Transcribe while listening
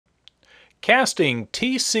Casting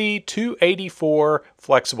TC-284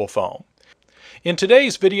 flexible foam. In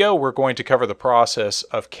today's video, we're going to cover the process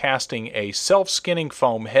of casting a self-skinning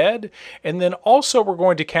foam head, and then also we're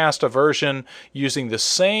going to cast a version using the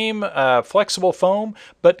same flexible foam,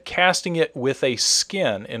 but casting it with a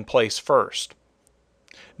skin in place first.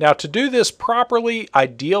 Now, to do this properly,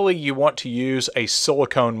 ideally you want to use a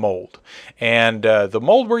silicone mold. And the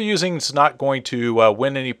mold we're using is not going to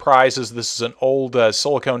win any prizes. This is an old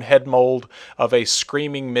silicone head mold of a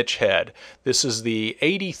Screaming Mitch head. This is the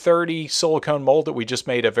 80-30 silicone mold that we just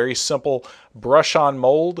made, a very simple brush-on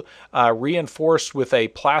mold reinforced with a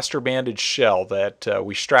plaster bandage shell that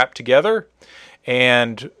we strapped together.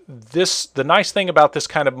 And the nice thing about this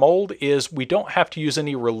kind of mold is we don't have to use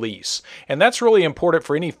any release. And that's really important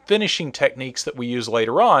for any finishing techniques that we use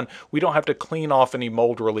later on. We don't have to clean off any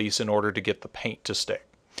mold release in order to get the paint to stick.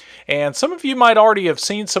 And some of you might already have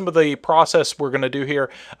seen some of the process we're going to do here.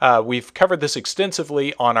 We've covered this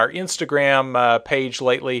extensively on our Instagram page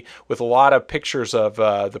lately with a lot of pictures of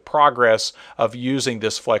the progress of using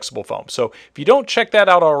this flexible foam. So if you don't check that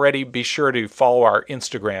out already, be sure to follow our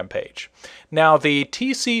Instagram page. Now, the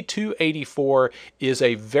TC-284 is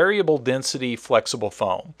a variable density flexible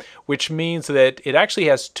foam, which means that it actually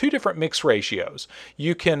has two different mix ratios.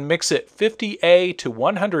 You can mix it 50A to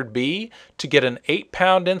 100B to get an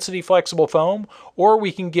 8-pound density flexible foam, or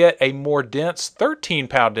we can get a more dense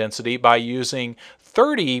 13-pound density by using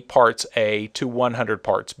 30 parts A to 100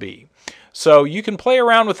 parts B. So you can play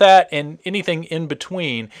around with that and anything in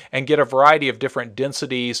between and get a variety of different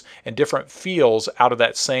densities and different feels out of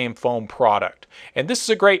that same foam product. And this is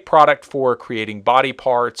a great product for creating body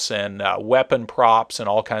parts and weapon props and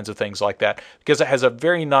all kinds of things like that because it has a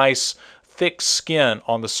very nice thick skin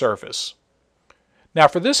on the surface. Now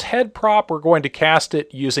for this head prop, we're going to cast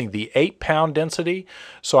it using the 8-pound density.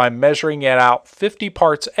 So I'm measuring it out 50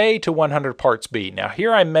 parts A to 100 parts B. Now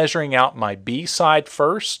here I'm measuring out my B side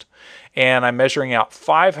first, and I'm measuring out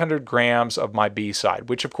 500 grams of my B side,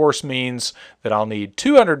 which of course means that I'll need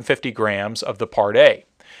 250 grams of the part A.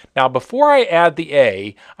 Now before I add the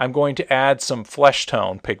A, I'm going to add some flesh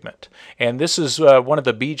tone pigment. And this is one of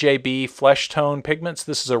the BJB flesh tone pigments.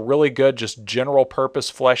 This is a really good just general purpose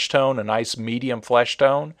flesh tone, a nice medium flesh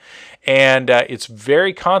tone. And it's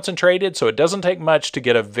very concentrated, so it doesn't take much to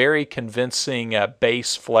get a very convincing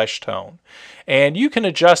base flesh tone. And you can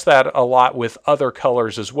adjust that a lot with other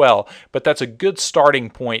colors as well, but that's a good starting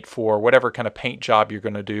point for whatever kind of paint job you're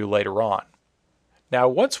going to do later on. Now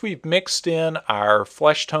once we've mixed in our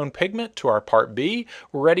flesh tone pigment to our part B,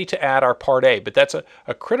 we're ready to add our part A, but that's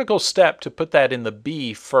a critical step to put that in the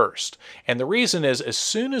B first. And the reason is as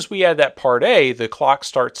soon as we add that part A, the clock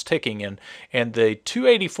starts ticking, and the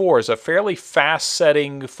 284 is a fairly fast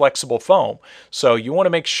setting flexible foam. So you want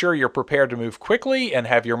to make sure you're prepared to move quickly and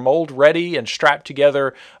have your mold ready and strapped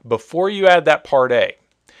together before you add that part A.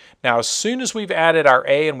 Now, as soon as we've added our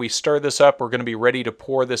A and we stir this up, we're going to be ready to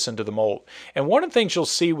pour this into the mold. And one of the things you'll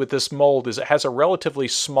see with this mold is it has a relatively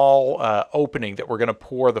small opening that we're going to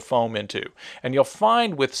pour the foam into. And you'll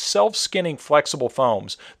find with self-skinning flexible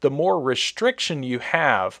foams, the more restriction you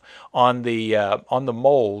have on the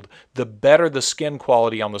mold, the better the skin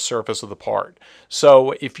quality on the surface of the part.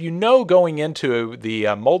 So if you know going into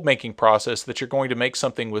the mold making process that you're going to make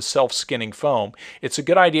something with self-skinning foam, it's a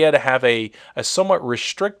good idea to have a somewhat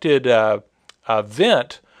restricted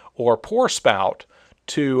vent or pour spout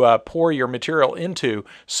to pour your material into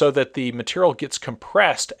so that the material gets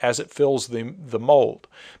compressed as it fills the mold.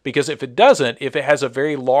 Because if it doesn't, if it has a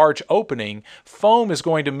very large opening, foam is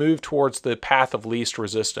going to move towards the path of least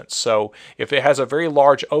resistance. So if it has a very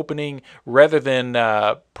large opening, rather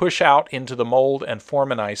than push out into the mold and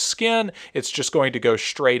form a nice skin, it's just going to go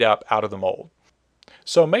straight up out of the mold.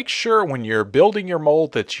 So make sure when you're building your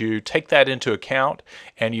mold that you take that into account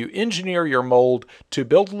and you engineer your mold to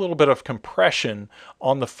build a little bit of compression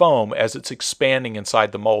on the foam as it's expanding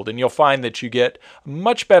inside the mold. And you'll find that you get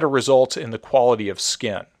much better results in the quality of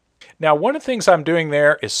skin. Now, one of the things I'm doing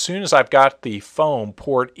there as soon as I've got the foam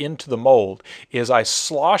poured into the mold is I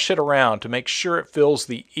slosh it around to make sure it fills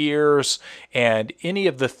the ears and any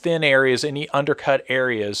of the thin areas, any undercut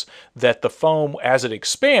areas that the foam as it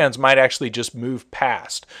expands might actually just move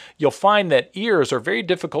past. You'll find that ears are very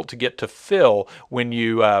difficult to get to fill when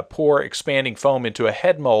you pour expanding foam into a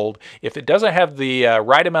head mold. If it doesn't have the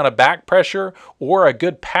right amount of back pressure or a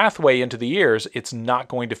good pathway into the ears, it's not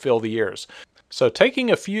going to fill the ears. So taking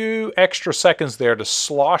a few extra seconds there to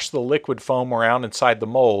slosh the liquid foam around inside the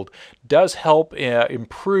mold does help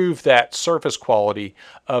improve that surface quality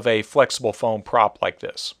of a flexible foam prop like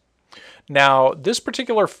this. Now, this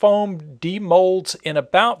particular foam demolds in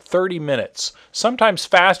about 30 minutes, sometimes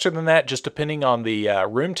faster than that, just depending on the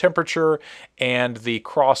room temperature and the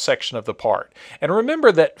cross section of the part. And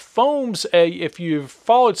remember that foams, if you've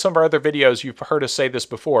followed some of our other videos, you've heard us say this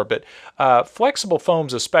before, but flexible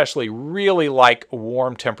foams especially really like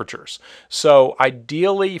warm temperatures. So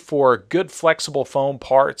ideally for good flexible foam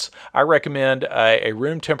parts, I recommend a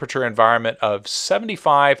room temperature environment of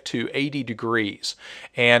 75 to 80 degrees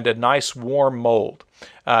and a nice warm mold.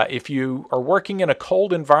 If you are working in a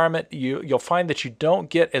cold environment, you'll find that you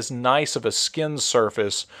don't get as nice of a skin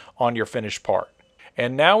surface on your finished part.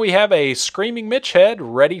 And now we have a Screaming Mitch head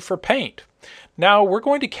ready for paint. Now we're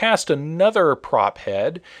going to cast another prop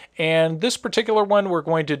head, and this particular one we're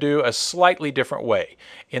going to do a slightly different way.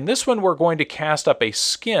 In this one we're going to cast up a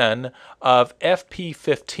skin of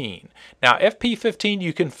FP15. Now FP15,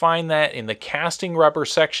 you can find that in the casting rubber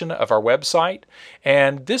section of our website,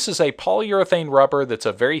 and this is a polyurethane rubber that's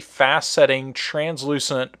a very fast setting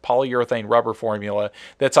translucent polyurethane rubber formula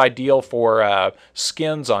that's ideal for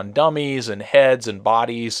skins on dummies and heads and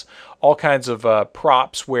bodies, all kinds of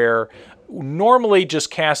props where normally just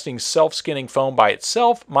casting self-skinning foam by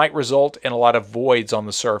itself might result in a lot of voids on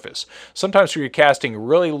the surface. Sometimes when you're casting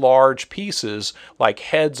really large pieces like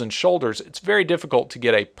heads and shoulders, it's very difficult to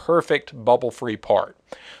get a perfect bubble-free part.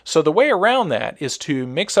 So the way around that is to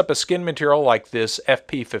mix up a skin material like this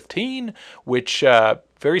FP15, which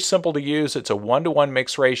very simple to use. It's a 1-to-1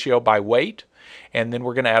 mix ratio by weight, and then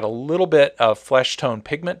we're going to add a little bit of flesh tone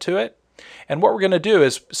pigment to it. And what we're going to do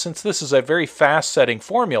is, since this is a very fast setting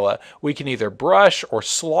formula, we can either brush or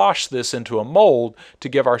slosh this into a mold to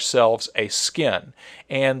give ourselves a skin.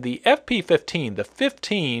 And the FP15, the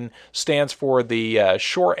 15 stands for the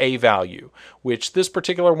Shore A value, which this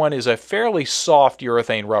particular one is a fairly soft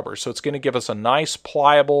urethane rubber. So it's going to give us a nice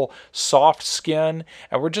pliable, soft skin.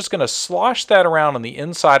 And we're just going to slosh that around on the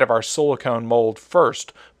inside of our silicone mold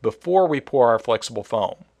first before we pour our flexible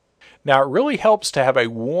foam. Now, it really helps to have a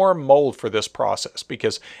warm mold for this process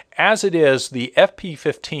because as it is, the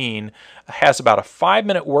FP15 has about a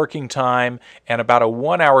 5-minute working time and about a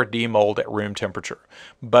 1-hour demold at room temperature.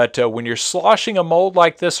 But when you're sloshing a mold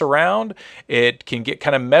like this around, it can get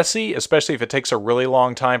kind of messy, especially if it takes a really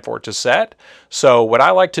long time for it to set. So what I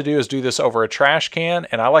like to do is do this over a trash can,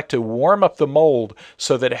 and I like to warm up the mold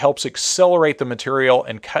so that it helps accelerate the material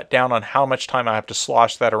and cut down on how much time I have to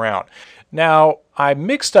slosh that around. Now, I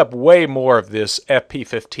mixed up way more of this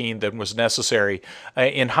FP15 than was necessary.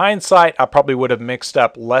 In hindsight, I probably would have mixed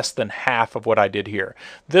up less than half of what I did here.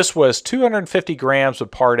 This was 250 grams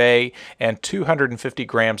of Part A and 250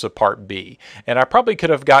 grams of Part B. And I probably could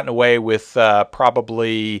have gotten away with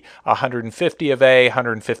probably 150 of A,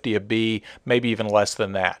 150 of B, maybe even less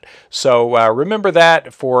than that. So remember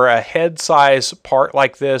that for a head size part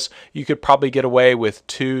like this, you could probably get away with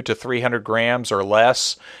 200 to 300 grams or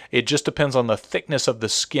less. It just depends on the thickness of the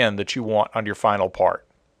skin that you want on your final part.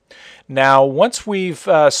 Now, once we've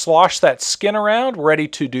sloshed that skin around, we're ready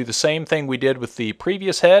to do the same thing we did with the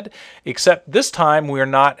previous head, except this time we're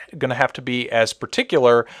not going to have to be as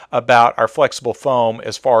particular about our flexible foam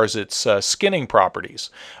as far as its skinning properties.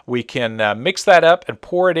 We can mix that up and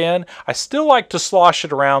pour it in. I still like to slosh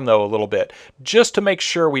it around though a little bit, just to make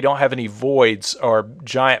sure we don't have any voids or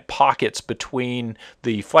giant pockets between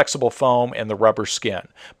the flexible foam and the rubber skin.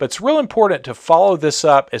 But it's real important to follow this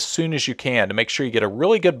up as soon as you can to make sure you get a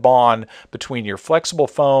really good bond between your flexible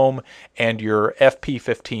foam and your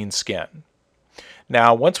FP15 skin.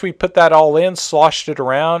 Now, once we put that all in, sloshed it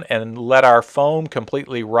around, and let our foam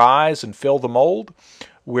completely rise and fill the mold,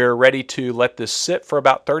 we're ready to let this sit for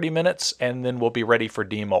about 30 minutes, and then we'll be ready for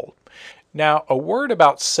demold. Now, a word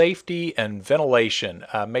about safety and ventilation.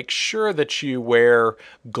 Make sure that you wear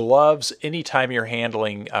gloves anytime you're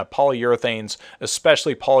handling polyurethanes,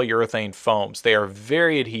 especially polyurethane foams. They are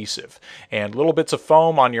very adhesive, and little bits of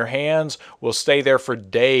foam on your hands will stay there for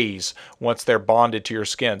days once they're bonded to your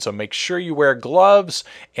skin. So make sure you wear gloves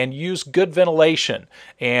and use good ventilation.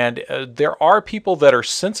 And there are people that are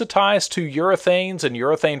sensitized to urethanes and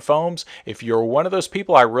urethane foams. If you're one of those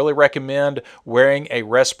people, I really recommend wearing a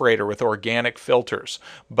respirator with organic filters,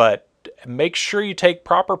 but make sure you take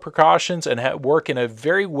proper precautions and work in a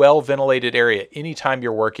very well ventilated area anytime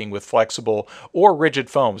you're working with flexible or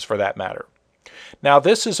rigid foams for that matter. Now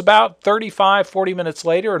this is about 35-40 minutes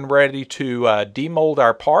later and ready to demold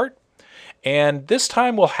our part. And this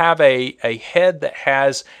time we'll have a head that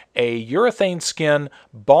has a urethane skin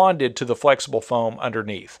bonded to the flexible foam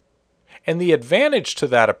underneath. And the advantage to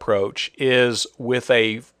that approach is with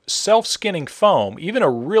a self-skinning foam, even a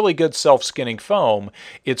really good self-skinning foam,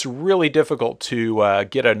 it's really difficult to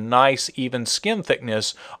get a nice even skin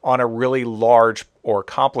thickness on a really large or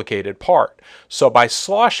complicated part. So by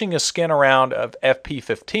sloshing a skin around of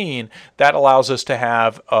FP15, that allows us to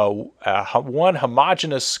have one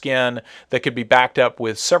homogeneous skin that could be backed up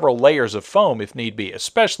with several layers of foam if need be,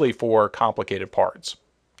 especially for complicated parts.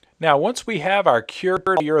 Now, once we have our cured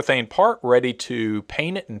urethane part ready to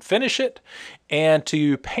paint it and finish it, and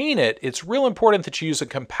to paint it, it's real important that you use a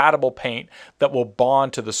compatible paint that will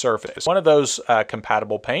bond to the surface. One of those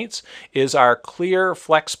compatible paints is our clear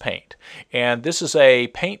flex paint. And this is a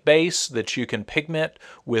paint base that you can pigment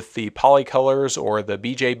with the Polycolors or the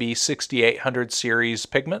BJB 6800 series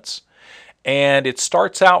pigments. And it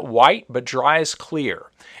starts out white but dries clear.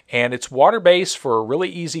 And it's water-based for a really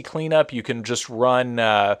easy cleanup. You can just run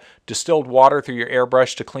distilled water through your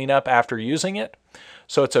airbrush to clean up after using it.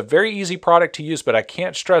 So it's a very easy product to use, but I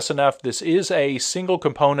can't stress enough, this is a single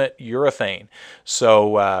component urethane.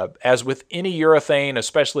 So as with any urethane,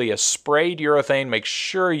 especially a sprayed urethane, make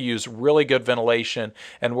sure you use really good ventilation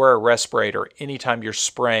and wear a respirator anytime you're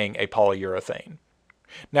spraying a polyurethane.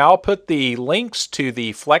 Now I'll put the links to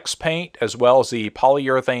the Flex Paint as well as the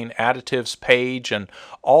polyurethane additives page, and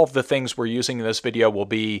all of the things we're using in this video will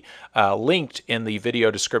be linked in the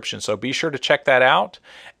video description. So be sure to check that out.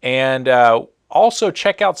 And also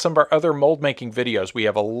check out some of our other mold making videos. We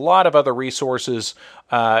have a lot of other resources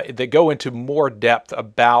that go into more depth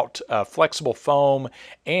about flexible foam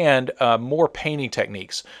and more painting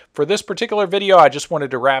techniques. For this particular video, I just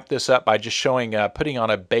wanted to wrap this up by just showing putting on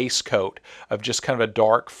a base coat of just kind of a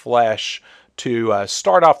dark flesh to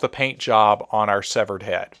start off the paint job on our severed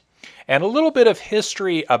head. And a little bit of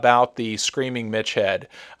history about the Screaming Mitch head.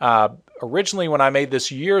 Originally, when I made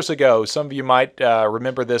this years ago, some of you might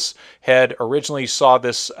remember this head. Originally saw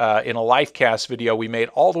this in a LifeCast video we made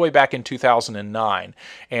all the way back in 2009.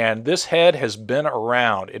 And this head has been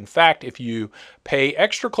around. In fact, if you pay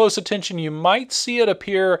extra close attention, you might see it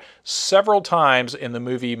appear several times in the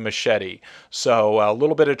movie Machete. So a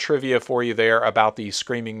little bit of trivia for you there about the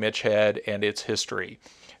Screaming Mitch head and its history.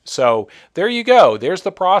 So there you go. There's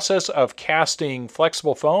the process of casting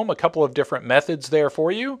flexible foam, a couple of different methods there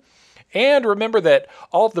for you. And remember that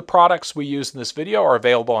all of the products we use in this video are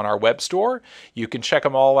available on our web store. You can check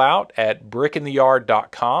them all out at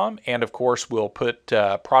brickintheyard.com. And of course, we'll put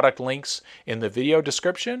product links in the video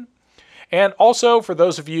description. And also, for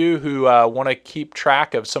those of you who want to keep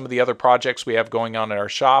track of some of the other projects we have going on in our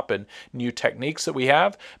shop and new techniques that we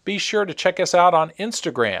have, be sure to check us out on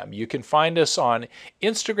Instagram. You can find us on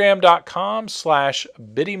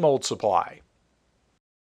instagram.com/BiddyMoldSupply.